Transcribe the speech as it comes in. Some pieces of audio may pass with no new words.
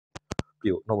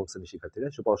প্রিয় নবম শ্রেণীর শিক্ষার্থীরা,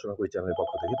 পড়াশোনা করি চ্যানেলের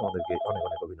পক্ষ থেকে তোমাদেরকে অনেক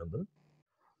অনেক অভিনন্দন।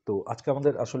 তো আজকে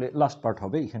আমাদের আসলে লাস্ট পার্ট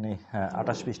হবে। এখানে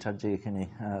 28 পৃষ্ঠার যে এখানে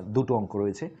দুটো অঙ্ক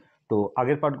রয়েছে। তো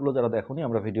আগের পার্টগুলো যারা দেখোনি,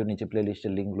 আমরা ভিডিওর নিচে প্লে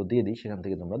লিস্টের লিঙ্কগুলো দিয়ে দিই, সেখান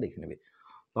থেকে তোমরা দেখে নেবে।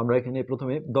 তো আমরা এখানে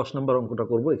প্রথমে 10 নম্বর অঙ্কটা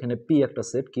করব। এখানে পি একটা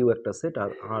সেট, কিউ একটা সেট,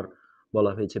 আর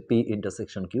বলা হয়েছে পি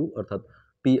ইন্টারসেকশন কিউ, অর্থাৎ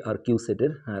পি আর কিউ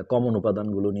সেটের কমন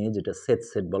উপাদানগুলো নিয়ে, যেটা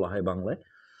সেট বলা হয় বাংলায়।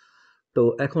 তো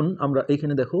এখন আমরা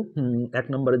এখানে দেখো 1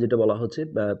 নম্বরে যেটা বলা হচ্ছে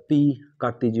পি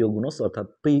কার্তেজীয় গুণজ, অর্থাৎ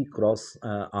পি ক্রস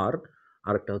আর,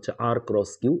 আরেকটা হচ্ছে আর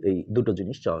ক্রস কিউ, এই দুটো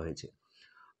জিনিস চাওয়া হয়েছে।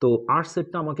 তো আর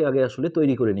সেটটা আমাকে আগে আসলে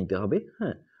তৈরি করে নিতে হবে।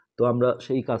 হ্যাঁ, তো আমরা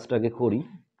সেই কাজটাকে করি।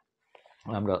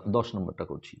 আমরা 10 নম্বরটা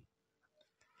করছি।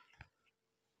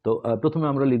 তো প্রথমে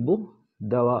আমরা লিখব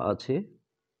দেওয়া আছে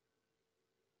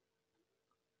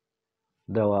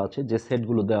যে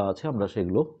সেটগুলো দেওয়া আছে আমরা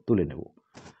সেগুলো তুলে নেব।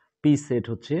 পি সেট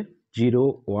হচ্ছে 0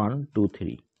 1 2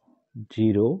 3,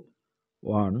 0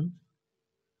 1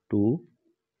 2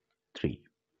 3।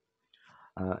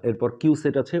 এরপর কিউ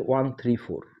সেট আছে 1 3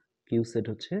 4, কিউ সেট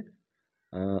হচ্ছে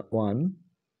 1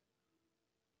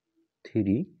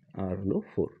 3 আর হলো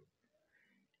 4।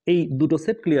 এই দুটো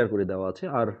সেট ক্লিয়ার করে দেওয়া আছে।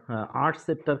 আর আর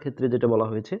সেটটার ক্ষেত্রে যেটা বলা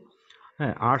হয়েছে,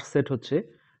 হ্যাঁ, আর সেট হচ্ছে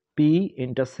পি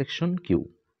ইন্টারসেকশন কিউ,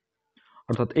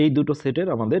 অর্থাৎ এই দুটো সেটের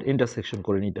আমাদের ইন্টারসেকশন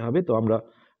করে নিতে হবে। তো আমরা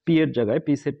পি এর জায়গায়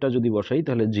পি সেটটা যদি বসাই,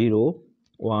 তাহলে 0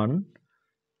 1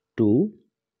 2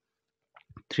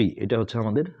 3, এটা হচ্ছে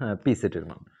আমাদের পি সেটের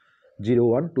মান 0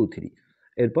 1 2 3।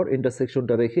 এরপর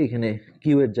ইন্টারসেকশনটা রেখে এখানে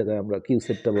কিউ এর জায়গায় আমরা কিউ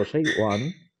সেটটা বসাই 1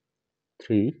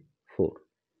 3 4।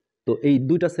 তো এই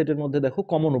দুইটা সেটের মধ্যে দেখো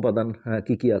কমন উপাদান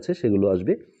কি কি আছে সেগুলো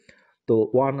আসবে। তো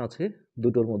 1 আছে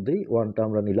দুটোর মধ্যেই, 1টা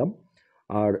আমরা নিলাম,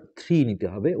 আর 3 নিতে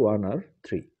হবে, 1 আর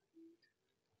 3।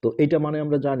 তো এটা মানে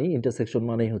আমরা জানি ইন্টারসেকশন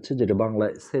মানেই হচ্ছে যেটা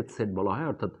বাংলায় সেট বলা হয়,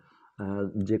 অর্থাৎ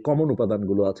যে কমন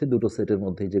উপাদানগুলো আছে দুটো সেটের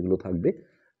মধ্যেই যেগুলো থাকবে,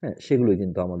 হ্যাঁ, সেগুলোই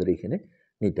কিন্তু আমাদের এখানে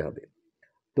নিতে হবে।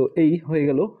 তো এই হয়ে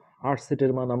গেল আর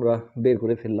সেটের মান আমরা বের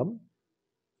করে ফেললাম।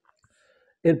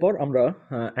 এরপর আমরা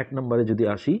 1 নম্বরে যদি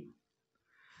আসি,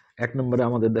 1 নম্বরে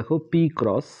আমাদের দেখো পি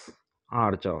ক্রস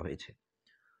আর চাওয়া হয়েছে।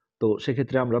 তো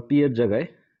সেক্ষেত্রে আমরা পি এর জায়গায়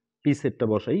পি সেটটা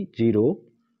বসাই 0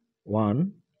 1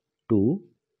 2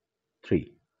 3।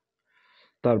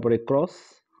 তারপরে ক্রস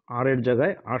আর এর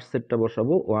জায়গায় আর সেটটা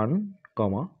বসাবো 1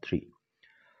 3।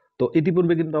 তো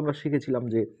ইতিপূর্বে কিন্তু আমরা শিখেছিলাম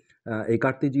যে এই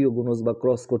কার্তেজীয় গুণজ বা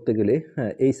ক্রস করতে গেলে,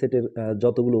 হ্যাঁ, এই সেটের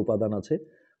যতগুলো উপাদান আছে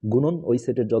গুণন ওই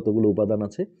সেটের যতগুলো উপাদান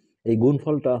আছে, এই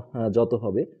গুণফলটা যত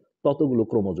হবে ততগুলো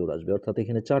ক্রমজোড় আসবে। অর্থাৎ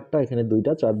এখানে 4টা, এখানে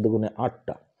 2টা, 4 দুগুণে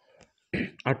 8টা,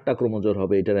 8টা ক্রমজোড়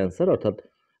হবে এটার অ্যান্সার। অর্থাৎ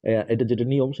এটা যেটা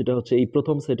নিয়ম সেটা হচ্ছে এই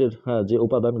প্রথম সেটের যে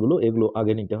উপাদানগুলো এগুলো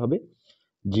আগে নিতে হবে,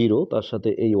 0 তার সাথে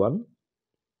এই 1,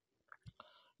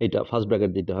 এটা ফার্স্ট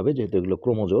ব্র্যাকেট দিতে হবে যেহেতু এগুলো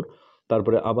ক্রমজোড়।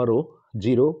 তারপরে আবারও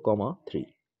 0 3,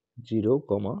 0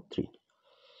 3।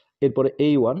 এরপরে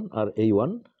এই 1 আর এই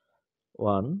 1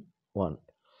 1 1,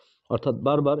 অর্থাৎ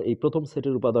বারবার এই প্রথম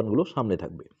সেটের উপাদানগুলো সামনে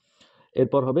থাকবে।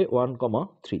 এরপর হবে 1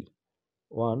 3,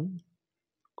 1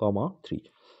 3।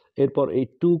 এরপর এই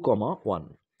 2 1।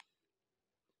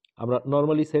 আমরা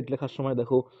নর্মালি সেট লেখার সময়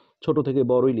দেখো ছোট থেকে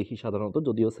বড়ই লিখি সাধারণত,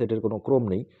 যদিও সেটের কোনো ক্রম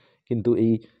নেই, কিন্তু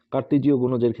এই কার্তেজীয়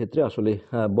গুণজের ক্ষেত্রে আসলে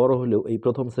বড় হলেও এই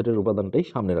প্রথম সেটের উপাদানটাই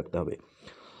সামনে রাখতে হবে।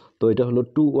 তো এটা হলো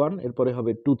 2 1, এরপরে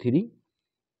হবে 2 3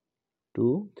 2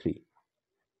 3।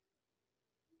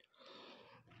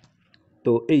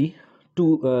 তো এই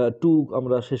 2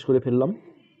 আমরা শেষ করে ফেললাম।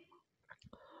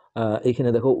 এখানে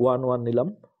দেখো 1 1 নিলাম,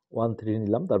 1 3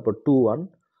 নিলাম, তারপর 2 1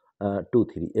 2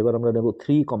 3। এবার আমরা নেব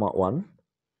 3 1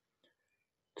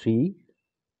 3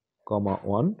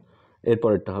 1।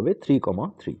 এরপরেরটা হবে 3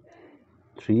 3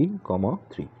 3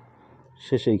 3।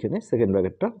 শেষে এইখানে সেকেন্ড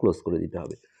ব্র্যাকেটটা ক্লোজ করে দিতে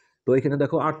হবে। তো এখানে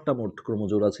দেখো 8টা মোট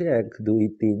ক্রমজোড় আছে, 1 2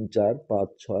 3 4 5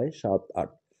 6 7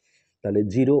 8। তাহলে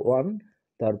 0 1,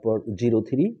 তারপর 0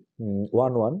 3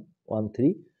 1 1 1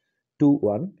 3 2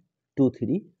 1 2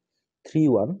 3 3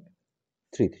 1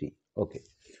 3 3। ওকে,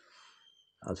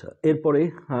 আচ্ছা। এরপরে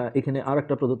এখানে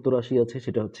আরেকটা প্রদত্ত রাশি আছে,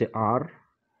 সেটা হচ্ছে আর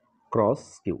ক্রস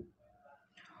কিউ।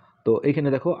 তো এখানে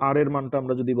দেখো আর এর মানটা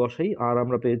আমরা যদি বসাই, আর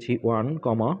আমরা পেয়েছি 1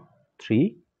 3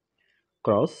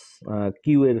 ক্রস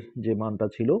কিউ এর যে মানটা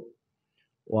ছিল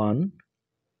 1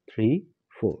 3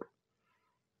 4।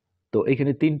 তো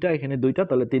এখানে 3টা, এখানে 2টা,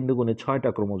 তাহলে 3 দুগুণে 6টা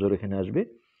ক্রমজোড় এখানে আসবে।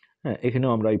 হ্যাঁ,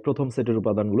 এখানেও আমরা এই প্রথম সেটের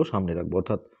উপাদানগুলো সামনে রাখবো,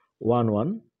 অর্থাৎ 1 1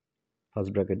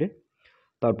 ফার্স্ট ব্র্যাকেটে,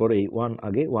 তারপরে এই 1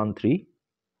 আগে 1 3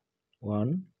 1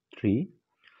 3,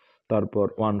 তারপর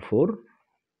 1 4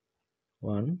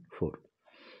 1 4।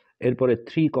 এরপরে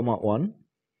 3 1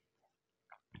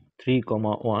 3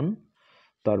 1,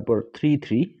 তারপর 3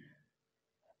 3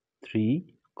 3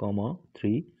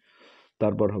 3,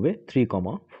 তারপর হবে 3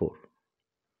 4।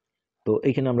 তো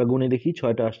এখানে আমরা গুণে দেখি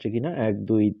 6টা আসছে কিনা, 1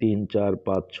 2 3 4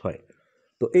 5 6।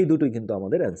 তো এই দুটোই কিন্তু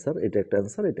আমাদের অ্যান্সার, এটা একটা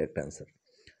অ্যান্সার, এটা একটা অ্যান্সার।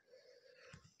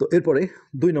 তো এরপরে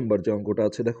 2 নম্বর যে অঙ্কটা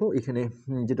আছে দেখো এখানে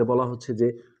যেটা বলা হচ্ছে যে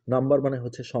নাম্বার মানে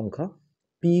হচ্ছে সংখ্যা,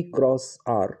 পি ক্রস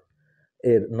আর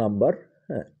এর নাম্বার,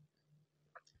 হ্যাঁ,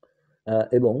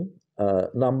 এবং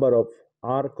number of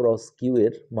R cross Q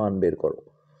এর মান বের করো।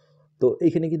 তো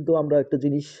এখানে কিন্তু আমরা একটা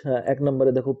জিনিস 1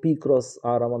 নম্বরে দেখো পি ক্রস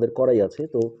আর আমাদের করাই আছে।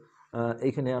 তো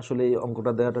এখানে আসলে এই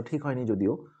অঙ্কটা দেওয়াটা ঠিক হয়নি,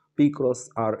 যদিও পি ক্রস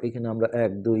আর এখানে আমরা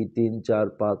 1 2 3 4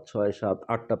 5 6 7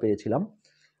 8টা পেয়েছিলাম,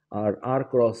 আর আর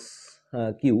ক্রস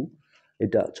কিউ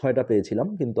এটা 6টা পেয়েছিলাম,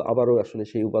 কিন্তু আবারও আসলে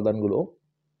সেই উপাদানগুলো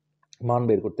মান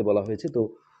বের করতে বলা হয়েছে। তো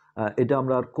এটা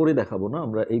আমরা আর করে দেখাবো না,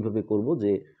 আমরা এইভাবে করব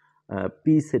যে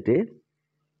পি সেটে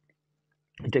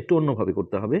এটা একটু অন্যভাবে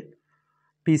করতে হবে।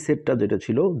 পি সেটটা যেটা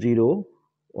ছিল 0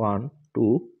 1 2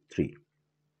 3,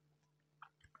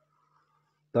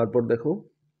 তারপর দেখো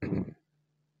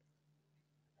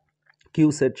কিউ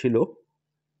সেট ছিল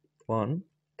 1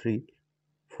 3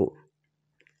 4,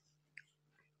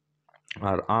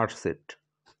 আর আর সেট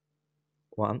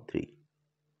 1 3।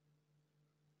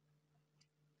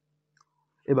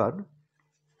 এবার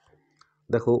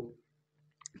দেখো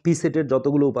পি সেটের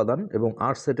যতগুলো উপাদান এবং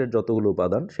আর সেটের যতগুলো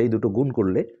উপাদান সেই দুটো গুণ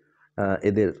করলে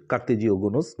এদের কার্তেজীয়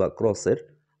গুণজ বা ক্রসের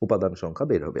উপাদান সংখ্যা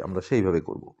বের হবে। আমরা সেইভাবে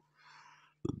করব।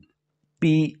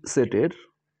 পি সেটের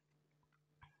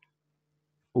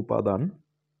উপাদান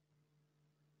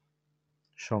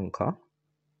সংখ্যা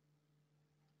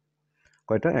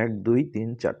কয়টা? 1 2 3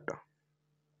 4টা।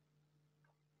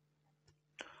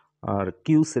 আর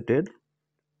কিউ সেটের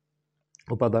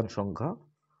উপাদান সংখ্যা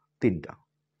 3টা।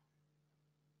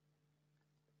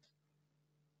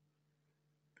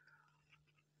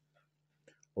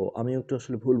 ও আমি একটু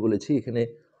আসলে ভুল বলেছি, এখানে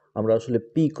আমরা আসলে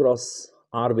পি ক্রস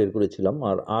আর বের করেছিলাম,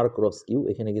 আর আর ক্রস কিউ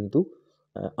এখানে কিন্তু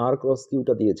আর ক্রস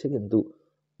কিউটা দিয়েছে, কিন্তু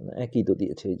একই তো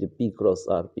দিয়েছে, এই যে পি ক্রস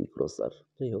আর পি ক্রস আর।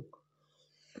 যাই হোক,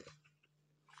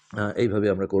 এইভাবে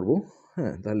আমরা করব।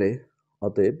 হ্যাঁ, তাহলে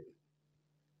অতএব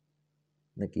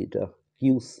নাকি এটা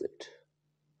কিউ সেট,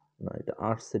 না এটা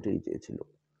আর সেটেরই চেয়েছিল,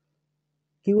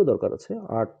 কিউ দরকার আছে,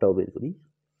 আরটাও বের করি।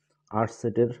 আর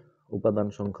সেটের উপাদান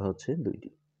সংখ্যা হচ্ছে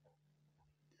 2টি।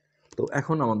 তো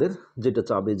এখন আমাদের যেটা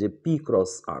চাবে যে পি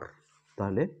ক্রস আর,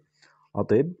 তাহলে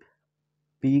অতএব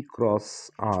P cross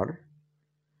R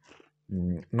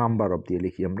number of দিয়ে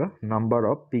লিখি আমরা, নাম্বার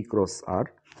অফ পি ক্রস আর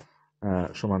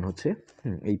সমান হচ্ছে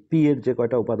এই পি এর যে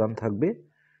কয়টা উপাদান থাকবে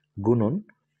গুণন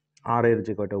আর এর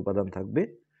যে কয়টা উপাদান থাকবে,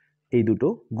 এই দুটো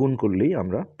গুণ করলেই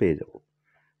আমরা পেয়ে যাব,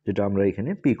 যেটা আমরা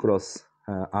এখানে পি ক্রস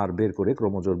আর বের করে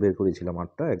ক্রমজোর বের করেছিলাম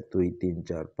 8টা, 1 2 3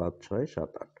 4 5 6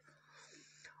 7 8।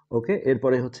 ওকে,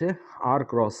 এরপরে হচ্ছে আর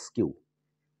ক্রস কিউ,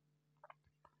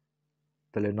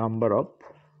 তাহলে number of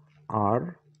R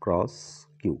cross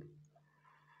Q,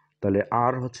 তাহলে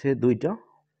আর হচ্ছে 2টা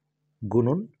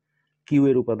গুণন কিউ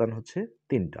এর উপাদান হচ্ছে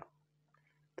 3টা,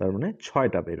 তার মানে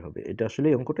 6টা বের হবে। এটা আসলে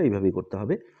এই অঙ্কটা এইভাবেই করতে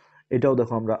হবে। এটাও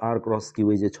দেখো আমরা আর ক্রস কিউ,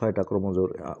 এই যে 6টা ক্রমজোর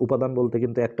উপাদান বলতে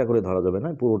কিন্তু একটা করে ধরা যাবে না,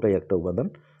 পুরোটাই একটা উপাদান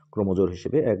ক্রমজোর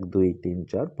হিসেবে 1 2 3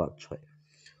 4 5 6।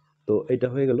 তো এটা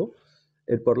হয়ে গেল।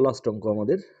 এরপর লাস্ট অঙ্ক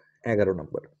আমাদের 11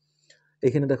 নম্বর।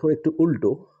 এখানে দেখো একটু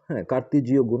উল্টো, হ্যাঁ,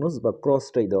 কার্তেজীয় গুণজ বা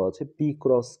ক্রসটাই দেওয়া আছে। পি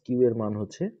ক্রস কিউ এর মান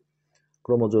হচ্ছে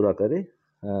ক্রমজোর আকারে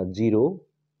 0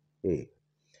 এ,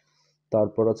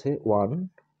 তারপর আছে 1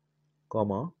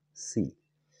 কমা সি,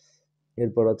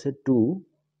 এরপর আছে 2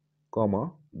 কমা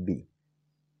বি।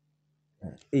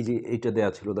 এই যে এইটা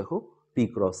দেয়া ছিল দেখো পি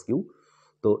ক্রস কিউ।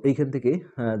 তো এইখান থেকে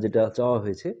যেটা চাওয়া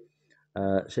হয়েছে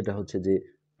সেটা হচ্ছে যে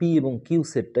পি এবং কিউ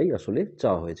সেটটাই আসলে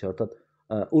চাওয়া হয়েছে, অর্থাৎ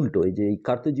উল্টো, এই যে এই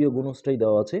কার্তেজীয় গুণজটাই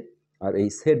দেওয়া আছে আর এই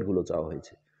সেটগুলো চাওয়া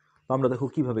হয়েছে। তো আমরা দেখো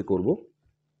কিভাবে করব।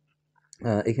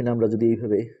 এখানে আমরা যদি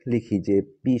এইভাবে লিখি যে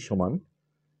পি সমান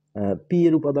পি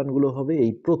এর উপাদানগুলো হবে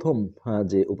এই প্রথম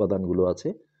যে উপাদানগুলো আছে,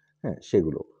 হ্যাঁ,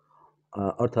 সেগুলো,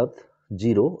 অর্থাৎ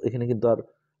 0, এখানে কিন্তু আর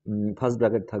ফার্স্ট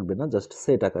ব্র্যাকেট থাকবে না, জাস্ট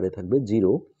সেট আকারে থাকবে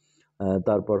 0,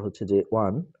 তারপর হচ্ছে যে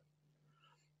 1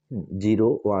 0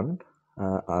 1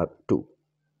 আর 2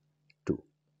 2।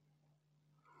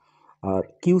 আর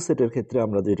কিউ সেটের ক্ষেত্রে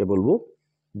আমরা যেটা বলবো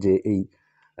যে এই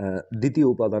দ্বিতীয়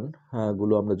উপাদান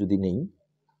গুলো আমরা যদি নেই,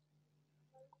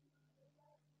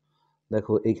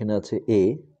 দেখো এইখানে আছে এ,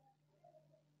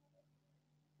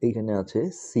 এইখানে আছে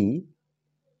সি,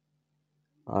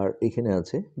 আর এখানে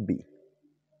আছে বি।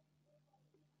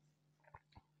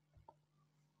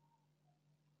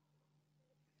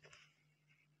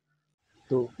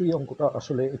 তো এই অঙ্কটা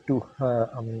আসলে একটু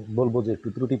আমি বলবো যে একটু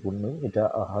ত্রুটিপূর্ণ, এটা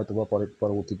হয়তোবা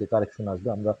পরবর্তীতে কারেকশন আসবে।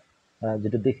 আমরা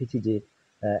যেটা দেখেছি যে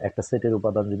একটা সেটের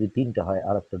উপাদান যদি 3টা হয়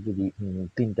আর একটা যদি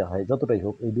 3টা হয়, যতটাই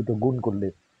হোক এই দুটো গুণ করলে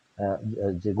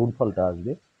যে গুণফলটা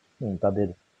আসবে তাদের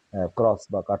ক্রস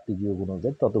বা কার্টেজীয়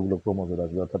গুণজের ততগুলো ক্রোমোজোর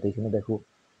আসবে। অর্থাৎ এখানে দেখো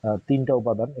 3টা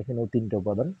উপাদান, এখানেও 3টা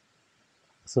উপাদান।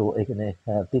 সো এখানে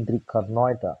 3 3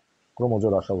 9টা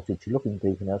ক্রোমোজোর আসা উচিত ছিল, কিন্তু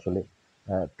এখানে আসলে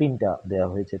 3টা দেওয়া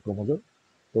হয়েছে ক্রোমোজোর।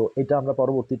 তো এটা আমরা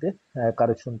পরবর্তীতে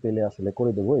কারেকশন পেলে আসলে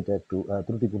করে দেবো, এটা একটু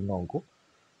ত্রুটিপূর্ণ অঙ্ক।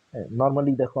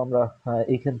 নর্মালি দেখো আমরা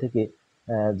এইখান থেকে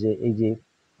যে এই যে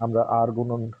আমরা আর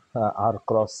গুণন আর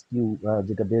ক্রস কিউ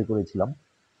যেটা বের করেছিলাম,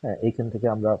 এইখান থেকে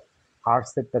আমরা আর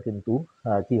সেটটা কিন্তু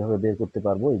কিভাবে বের করতে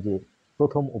পারবো, এই যে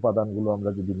প্রথম উপাদানগুলো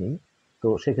আমরা যদি নিই, তো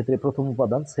সেক্ষেত্রে প্রথম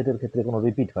উপাদান সেটের ক্ষেত্রে কোনো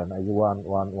রিপিট হয় না। এই যে 1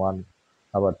 1 1,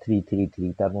 আবার 3 3 3,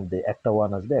 তার মধ্যে একটা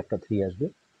 1 আসবে, একটা 3 আসবে।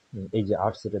 এই যে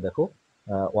আর সেটে দেখো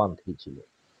 1 3 ছিল।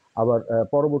 আবার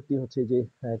পরবর্তী হচ্ছে যে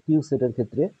কিউ সেটের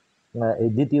ক্ষেত্রে এই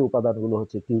দ্বিতীয় উপাদানগুলো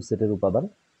হচ্ছে কিউ সেটের উপাদান,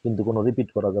 কিন্তু কোনো রিপিট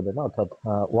করা যাবে না। অর্থাৎ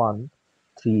 1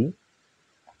 3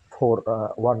 4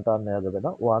 ওয়ানটা নেওয়া যাবে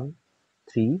না। 1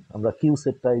 3 আমরা কিউ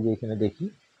সেটটাই যে এখানে দেখি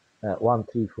 1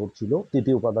 3 4 ছিল,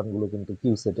 তৃতীয় উপাদানগুলো কিন্তু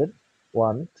কিউ সেটের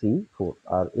 1 3 4,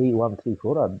 আর এই 1 3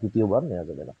 4 আর দ্বিতীয়বার নেওয়া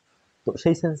যাবে না। তো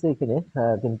সেই সেন্সে এখানে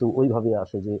কিন্তু ওইভাবে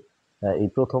আসে যে এই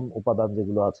প্রথম উপাদান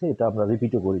যেগুলো আছে এটা আমরা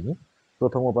রিপিটও করিনি।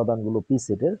 প্রথম উপাদানগুলো পি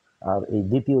সেটের, আর এই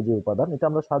দ্বিতীয় যে উপাদান এটা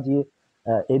আমরা সাজিয়ে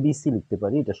এবিসি লিখতে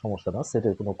পারি, এটা সমস্যা না,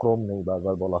 সেটের কোনো ক্রম নেই,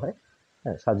 বারবার বলা হয়,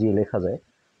 হ্যাঁ সাজিয়ে লেখা যায়।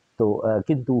 তো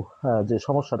কিন্তু যে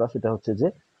সমস্যাটা সেটা হচ্ছে যে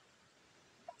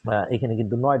এখানে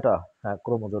কিন্তু 9টা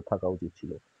ক্রোমোজোর থাকা উচিত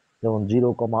ছিল, যেমন 0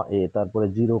 এ, তারপরে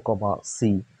 0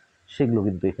 সি, সেগুলো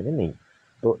কিন্তু এখানে নেই।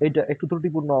 তো এটা একটু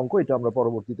ত্রুটিপূর্ণ অঙ্ক, এটা আমরা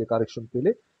পরবর্তীতে কারেকশন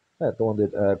পেলে তোমাদের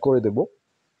করে দেব।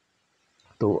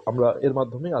 তো আমরা এর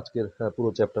মাধ্যমে আজকের পুরো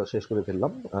চ্যাপ্টার শেষ করে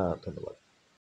ফেললাম। ধন্যবাদ।